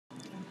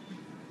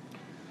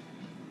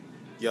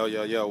Yo,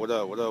 yo, yo, what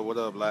up,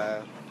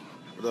 live?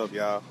 What up,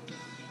 y'all?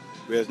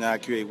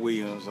 Resident Q.A.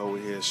 Williams over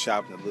here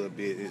shopping a little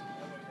bit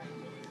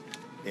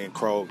in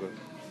Kroger,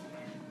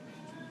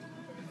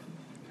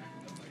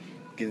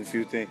 getting a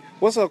few things.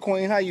 What's up,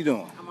 Queen? How you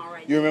doing? I'm all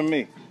right. You remember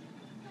me?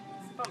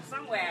 From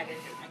somewhere I can't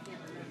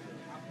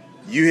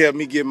remember. You helped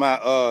me get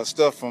my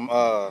stuff from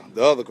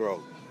the other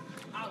Kroger.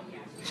 Oh,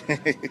 yeah.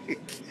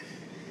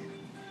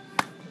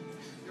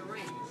 The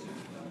ranch.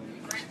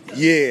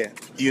 Yeah,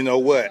 you know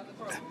what?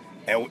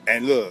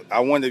 And look, I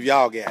wonder if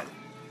y'all got it.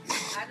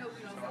 I know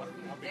we don't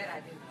know that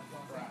I didn't.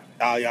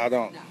 Oh, y'all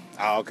don't? No.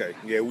 Oh, okay.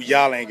 Yeah,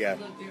 y'all ain't got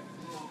A it. little different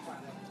from one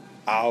product.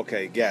 Oh,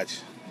 okay.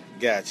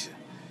 Gotcha.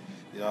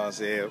 You know what I'm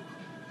saying?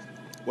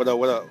 What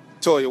up?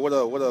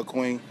 Toya, what up,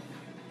 Queen?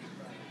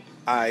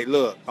 Alright,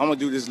 look, I'm gonna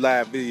do this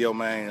live video,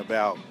 man,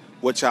 about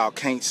what y'all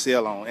can't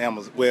sell on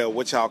Amazon. Well,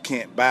 what y'all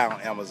can't buy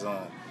on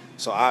Amazon.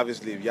 So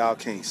obviously, if y'all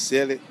can't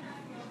sell it,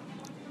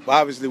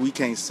 obviously we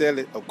can't sell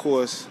it. Of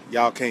course,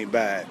 y'all can't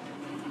buy it.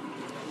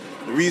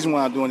 The reason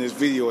why I'm doing this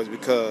video is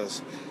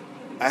because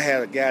I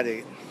had a guy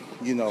that,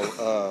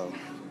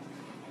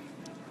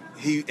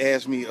 he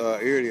asked me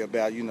earlier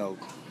about,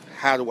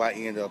 how do I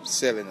end up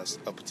selling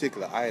a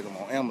particular item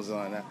on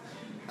Amazon.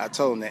 I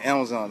told him that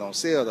Amazon don't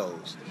sell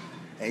those.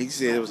 And he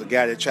said it was a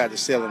guy that tried to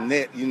sell him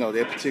that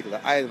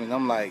particular item. And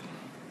I'm like,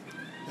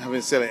 I've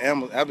been selling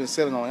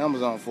on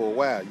Amazon for a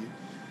while.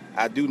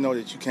 I do know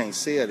that you can't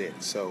sell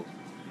that. So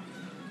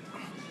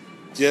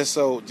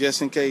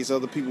just in case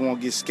other people won't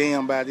get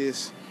scammed by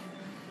this,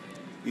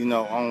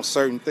 on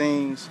certain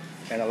things.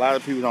 And a lot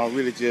of people don't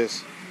really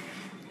just,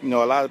 a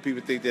lot of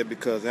people think that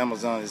because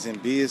Amazon is in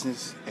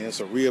business and it's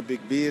a real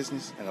big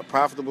business and a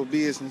profitable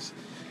business,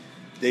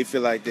 they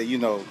feel like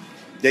that,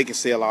 they can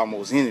sell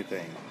almost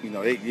anything.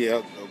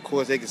 Of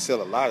course they can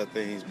sell a lot of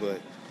things,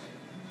 but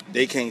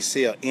they can't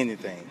sell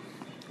anything,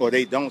 or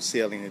they don't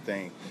sell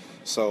anything.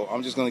 So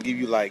I'm just gonna give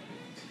you like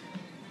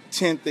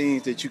 10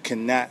 things that you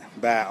cannot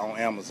buy on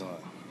Amazon.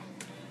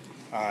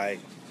 All right.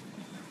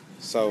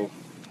 So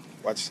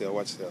watch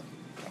yourself.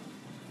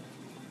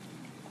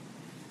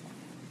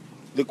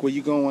 Look where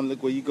you going.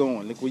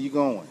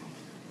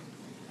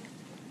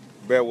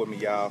 Bear with me,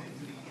 y'all.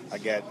 I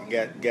got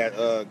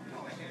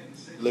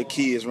little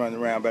kids running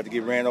around about to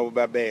get ran over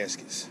by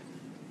baskets.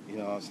 You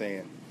know what I'm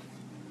saying?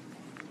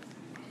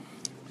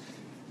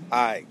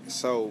 Alright,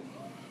 so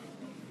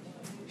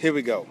here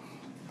we go.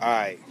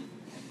 Alright.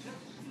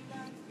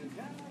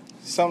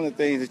 Some of the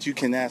things that you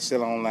cannot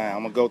sell online.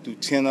 I'm gonna go through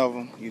 10 of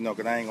them,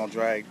 because I ain't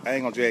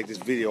gonna drag this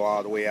video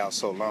all the way out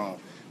so long.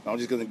 I'm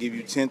just gonna give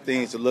you 10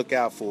 things to look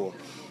out for.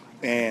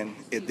 And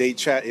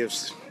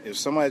if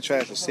somebody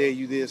tries to sell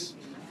you this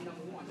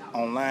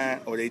online,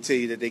 or they tell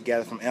you that they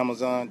got it from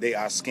Amazon, they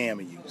are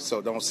scamming you.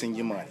 So don't send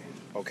your money,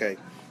 okay?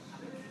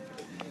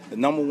 The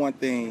number one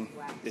thing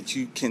that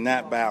you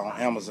cannot buy on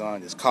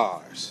Amazon is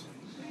cars,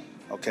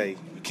 okay?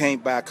 You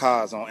can't buy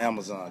cars on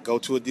Amazon. Go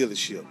to a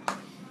dealership,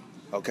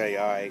 okay?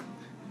 All right.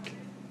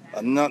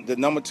 The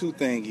number two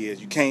thing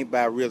is you can't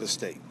buy real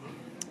estate,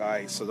 all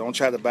right? So don't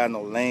try to buy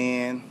no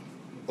land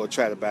or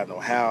try to buy no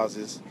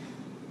houses,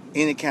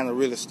 any kind of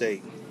real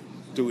estate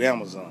through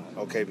Amazon,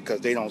 okay?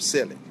 Because they don't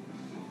sell it.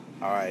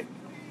 All right.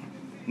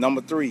 Number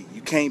three,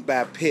 you can't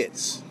buy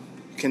pets.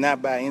 You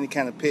cannot buy any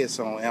kind of pets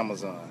on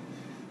Amazon.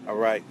 All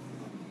right.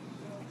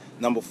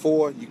 Number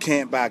four, you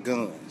can't buy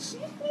guns.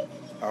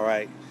 All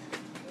right.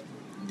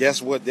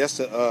 That's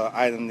the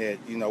item that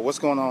what's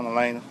going on,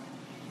 Elena.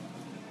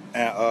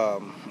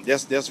 And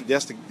that's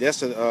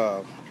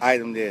the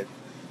item that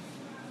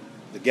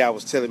the guy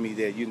was telling me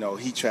that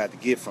he tried to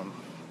get from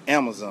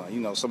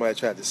Amazon. Somebody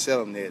tried to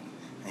sell him that,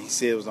 and he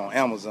said it was on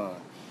Amazon.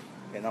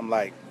 And I'm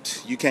like,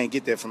 you can't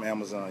get that from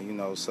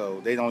Amazon, so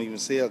they don't even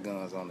sell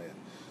guns on there.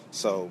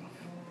 So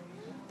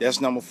that's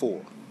number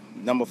four.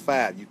 Number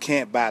five, you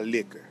can't buy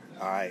liquor,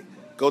 all right?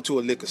 Go to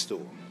a liquor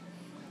store.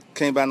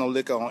 Can't buy no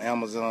liquor on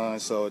Amazon,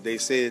 so they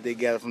said they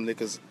got it from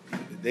liquors.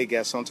 They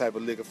got some type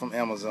of liquor from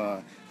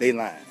Amazon. They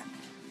lying,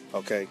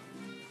 okay?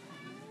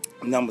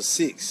 Number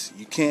six,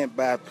 you can't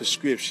buy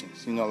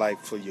prescriptions,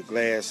 like for your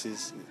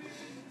glasses,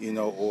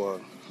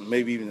 or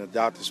maybe even a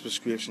doctor's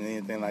prescription or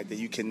anything like that.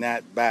 You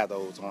cannot buy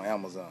those on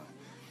Amazon.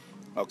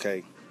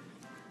 Okay.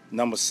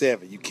 Number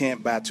seven, you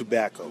can't buy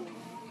tobacco.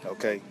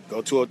 Okay.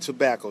 Go to a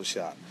tobacco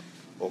shop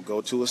or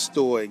go to a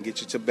store and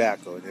get your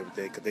tobacco and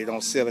everything, because they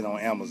don't sell it on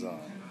Amazon.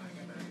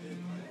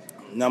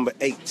 Number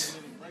eight,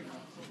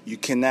 you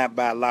cannot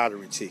buy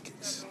lottery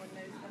tickets.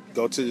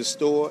 Go to the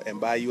store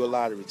and buy you a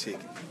lottery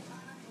ticket.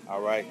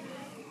 All right.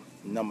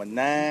 Number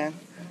nine,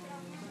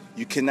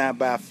 you cannot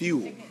buy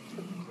fuel.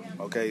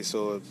 Okay,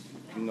 so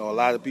a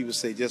lot of people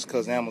say just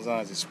because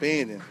Amazon is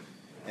expanding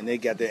and they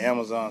got their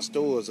Amazon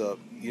stores up,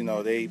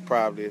 they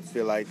probably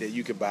feel like that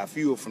you can buy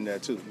fuel from there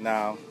too.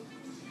 Now,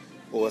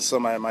 or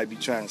somebody might be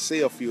trying to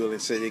sell fuel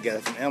and say they got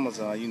it from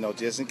Amazon,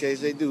 just in case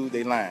they do,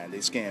 they lying, they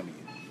scamming you.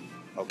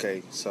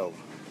 Okay, so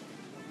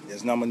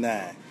that's number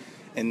 9.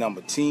 And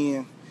number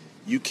 10,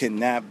 you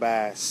cannot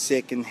buy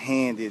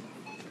second-handed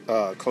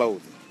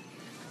clothing.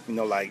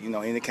 Like,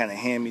 any kind of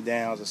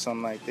hand-me-downs or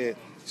something like that.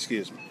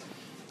 Excuse me.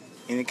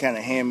 any kind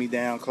of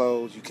hand-me-down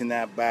clothes, you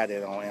cannot buy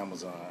that on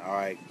Amazon. All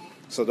right.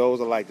 So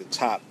those are like the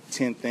top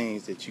 10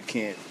 things that you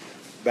can't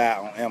buy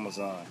on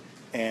Amazon.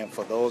 And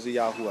for those of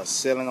y'all who are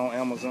selling on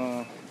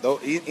Amazon, though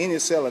any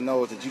seller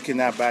knows that you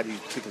cannot buy these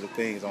particular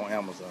things on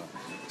Amazon.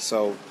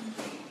 So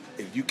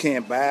if you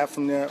can't buy it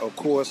from there, of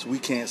course we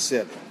can't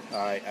sell it. All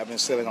right. I've been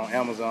selling on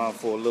Amazon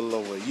for a little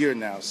over a year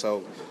now,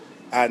 so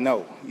I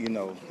know,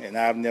 and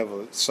I've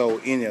never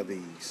sold any of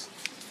these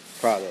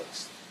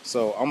products.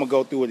 So I'm gonna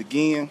go through it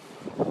again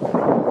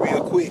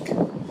real quick,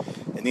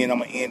 and then I'm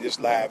gonna end this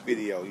live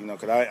video,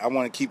 because I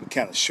want to keep it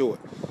kind of short.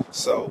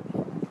 So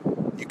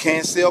you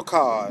can't sell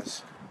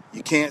cars,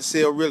 you can't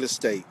sell real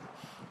estate,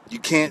 you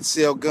can't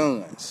sell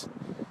guns,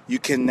 you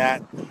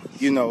cannot,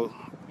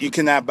 you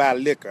cannot buy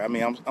liquor.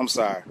 I'm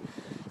sorry,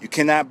 you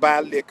cannot buy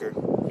liquor,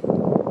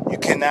 you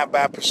cannot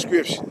buy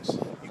prescriptions,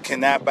 you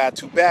cannot buy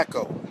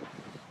tobacco,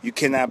 you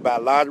cannot buy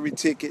lottery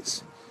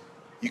tickets,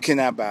 you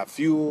cannot buy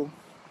fuel,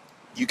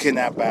 you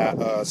cannot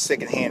buy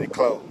second-hand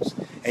clothes,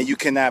 and you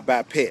cannot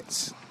buy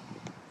pets.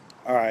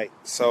 All right,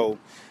 so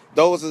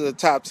those are the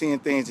top 10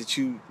 things that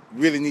you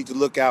really need to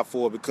look out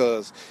for,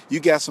 because you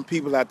got some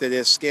people out there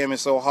that's scamming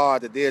so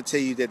hard that they'll tell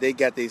you that they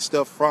got their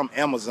stuff from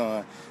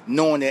Amazon,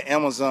 knowing that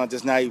Amazon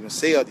does not even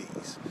sell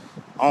these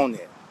on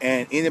there.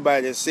 And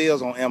anybody that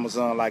sells on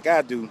Amazon like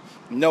I do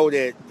know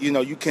that,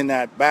 you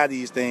cannot buy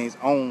these things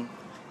on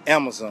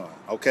Amazon,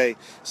 okay?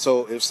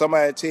 So if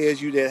somebody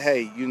tells you that,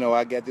 hey,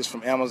 I got this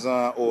from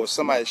Amazon, or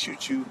somebody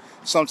shoots you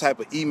some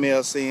type of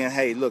email saying,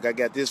 hey, look, I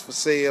got this for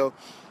sale,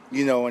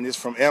 and it's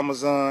from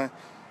Amazon,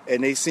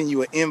 and they send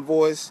you an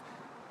invoice,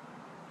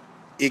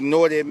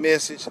 ignore that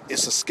message.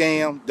 It's a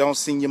scam. Don't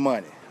send your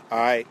money, all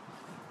right?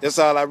 That's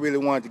all I really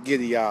wanted to get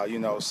to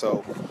y'all,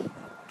 so,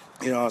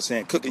 what I'm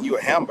saying, cooking you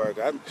a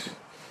hamburger,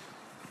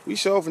 we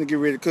sure finna get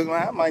ready to cook.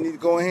 I might need to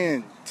go ahead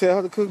and tell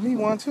her to cook me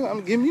one too. I'm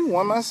gonna give me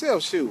one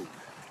myself, shoot.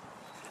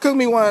 Cook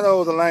me one of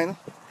those, Elena,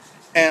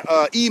 and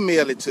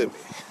email it to me.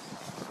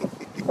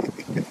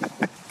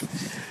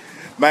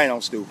 Man,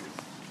 I'm stupid.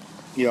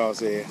 You know what I'm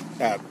saying?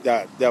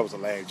 That was a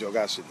lame joke.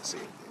 I shouldn't have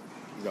said that.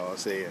 You know what I'm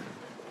saying?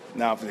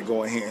 Now I'm finna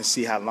go in here and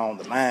see how long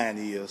the line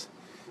is.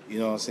 You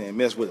know what I'm saying?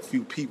 Mess with a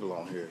few people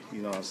on here.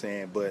 You know what I'm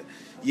saying? But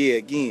yeah,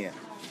 again,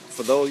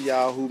 for those of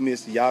y'all who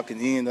missed it, y'all can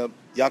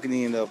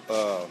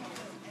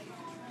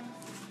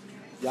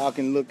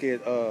look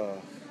at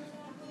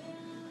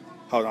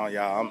hold on,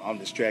 y'all. I'm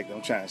distracted.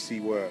 I'm trying to see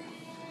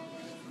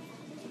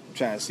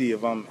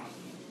if I'm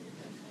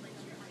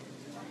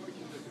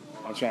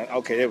trying.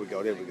 Okay, there we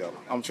go.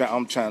 I'm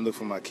trying to look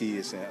for my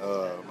kids and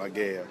my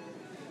gal.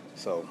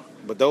 So,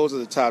 but those are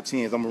the top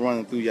 10s. I'm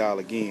running through y'all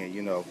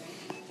again.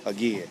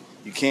 Again,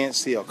 you can't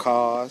sell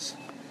cars,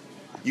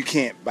 you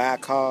can't buy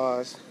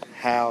cars,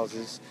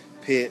 houses,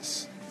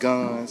 pets,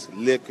 guns,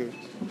 liquor,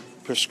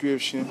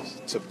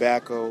 prescriptions,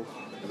 tobacco,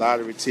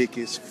 lottery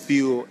tickets,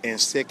 fuel,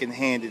 and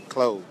second-handed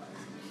clothes.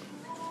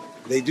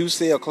 They do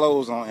sell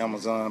clothes on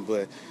Amazon,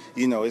 but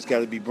it's got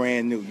to be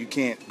brand new. You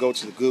can't go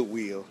to the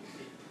Goodwill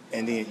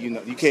and then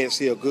you can't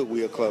sell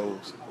Goodwill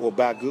clothes or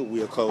buy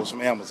Goodwill clothes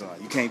from Amazon.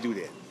 You can't do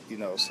that.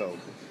 So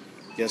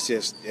that's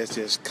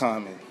just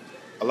common.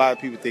 A lot of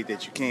people think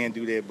that you can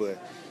do that, but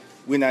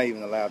we're not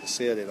even allowed to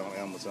sell that on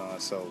Amazon.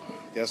 So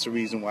that's the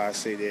reason why I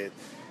say that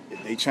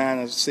if they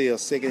trying to sell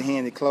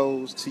second-handed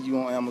clothes to you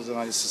on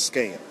Amazon, it's a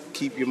scam.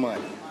 Keep your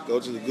money. Go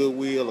to the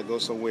Goodwill or go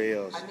somewhere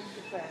else,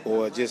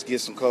 or just get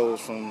some clothes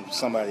from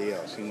somebody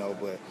else.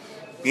 But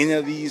any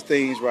of these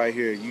things right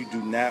here, you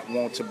do not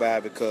want to buy,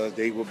 because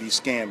they will be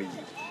scamming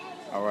you.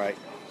 All right.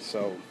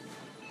 So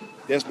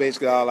that's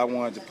basically all I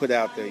wanted to put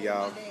out there,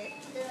 y'all.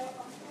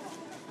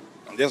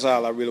 That's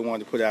all I really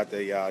wanted to put out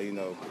there,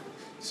 y'all.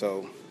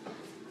 So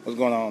what's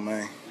going on,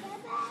 man?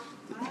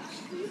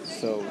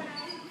 So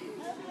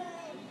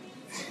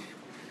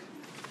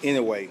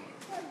anyway,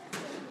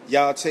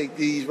 y'all take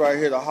these right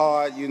here to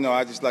heart.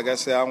 Like I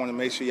said, I want to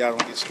make sure y'all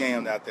don't get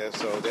scammed out there.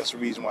 So that's the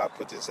reason why I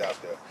put this out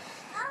there.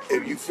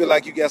 If you feel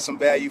like you got some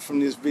value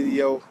from this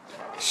video,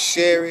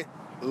 share it,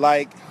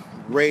 like,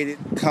 rate it,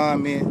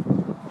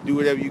 comment, do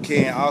whatever you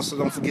can. Also,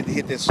 don't forget to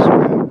hit that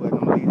subscribe button.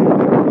 I'm gonna leave that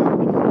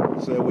link below,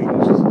 so that way you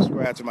can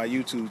subscribe to my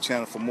YouTube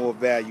channel for more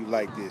value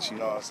like this. You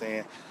know what I'm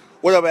saying?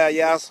 What up, Al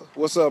Yasser?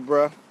 What's up,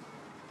 bruh?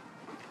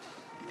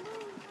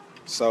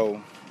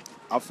 So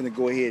I'm finna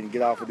go ahead and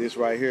get off of this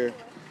right here.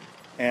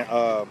 And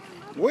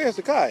where's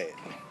the car at?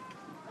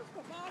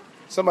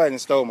 Somebody done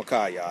stole my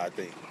car, y'all, I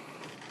think.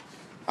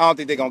 I don't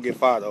think they're gonna get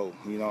fired though.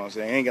 You know what I'm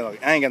saying?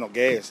 I ain't got no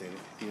gas in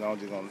it. I'm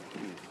just gonna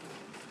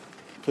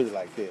put it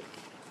like that.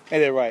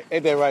 Ain't that right?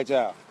 Ain't that right,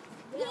 y'all?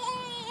 Yeah.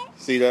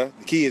 See that?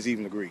 The kids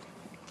even agree.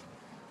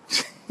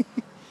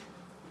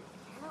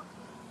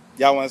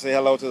 Y'all wanna say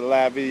hello to the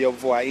live video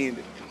before I end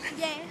it?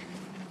 Yeah.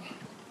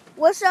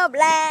 What's up,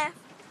 live?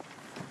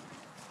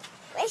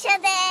 What's your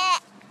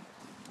dad?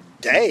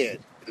 Dad?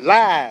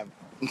 Live?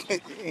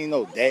 Ain't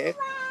no dad.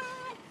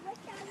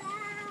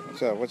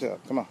 What's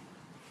up? Come on.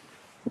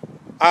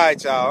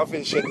 Alright, y'all. I'm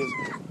finna shut this.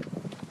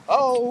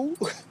 Oh!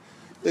 Look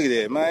at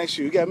that, man.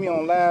 Shoot, you got me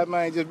on live,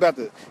 man. Just about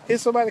to hit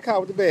somebody's car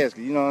with the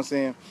basket. You know what I'm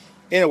saying?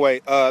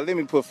 Anyway, let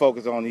me put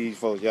focus on these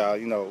folks,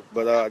 y'all.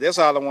 But that's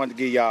all I wanted to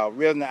give y'all.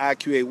 Reverend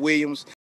IQ8 Williams.